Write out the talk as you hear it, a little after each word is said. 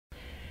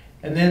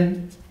And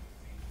then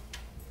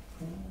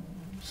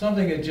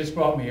something that just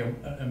brought me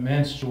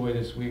immense joy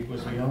this week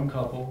was a young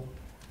couple,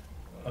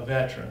 a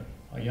veteran,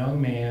 a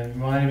young man,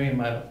 reminded me of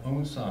my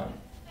own son.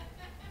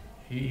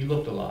 He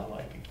looked a lot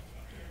like him.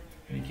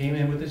 And he came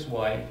in with his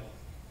wife,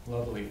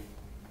 lovely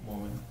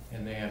woman,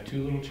 and they have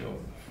 2 little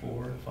children,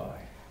 4 and 5.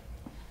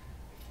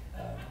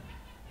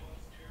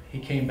 He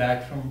came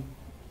back from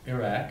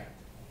Iraq,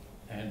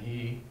 and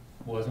he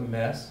was a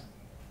mess.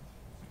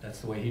 That's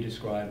the way he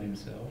described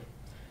himself.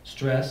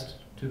 Stressed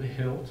to the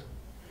hilt,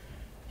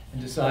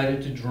 and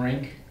decided to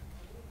drink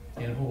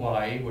in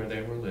Hawaii where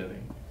they were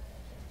living.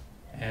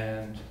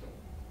 And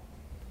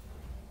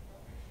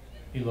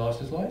he lost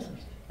his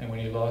license. And when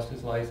he lost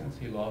his license,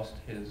 he lost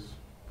his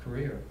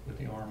career with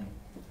the Army.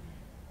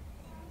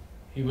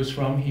 He was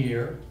from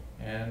here,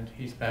 and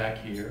he's back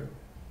here,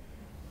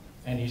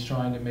 and he's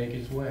trying to make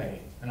his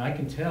way. And I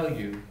can tell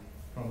you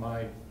from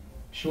my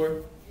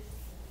short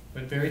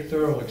but very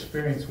thorough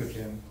experience with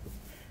him,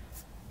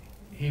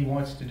 he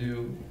wants to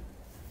do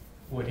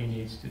what he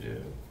needs to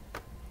do.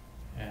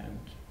 And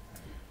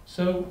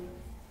so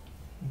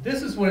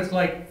this is what it's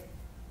like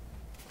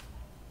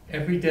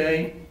every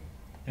day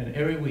and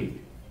every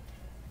week.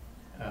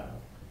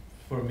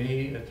 For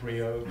me at Three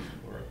Oaks,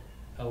 for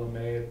Ella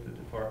May at the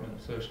Department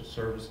of Social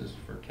Services,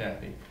 for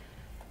Kathy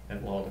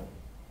at Walden.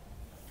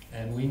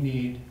 And we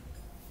need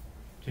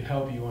to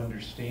help you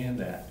understand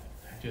that,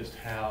 just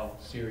how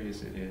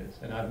serious it is.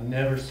 And I've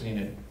never seen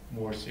it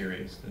more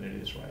serious than it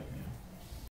is right now.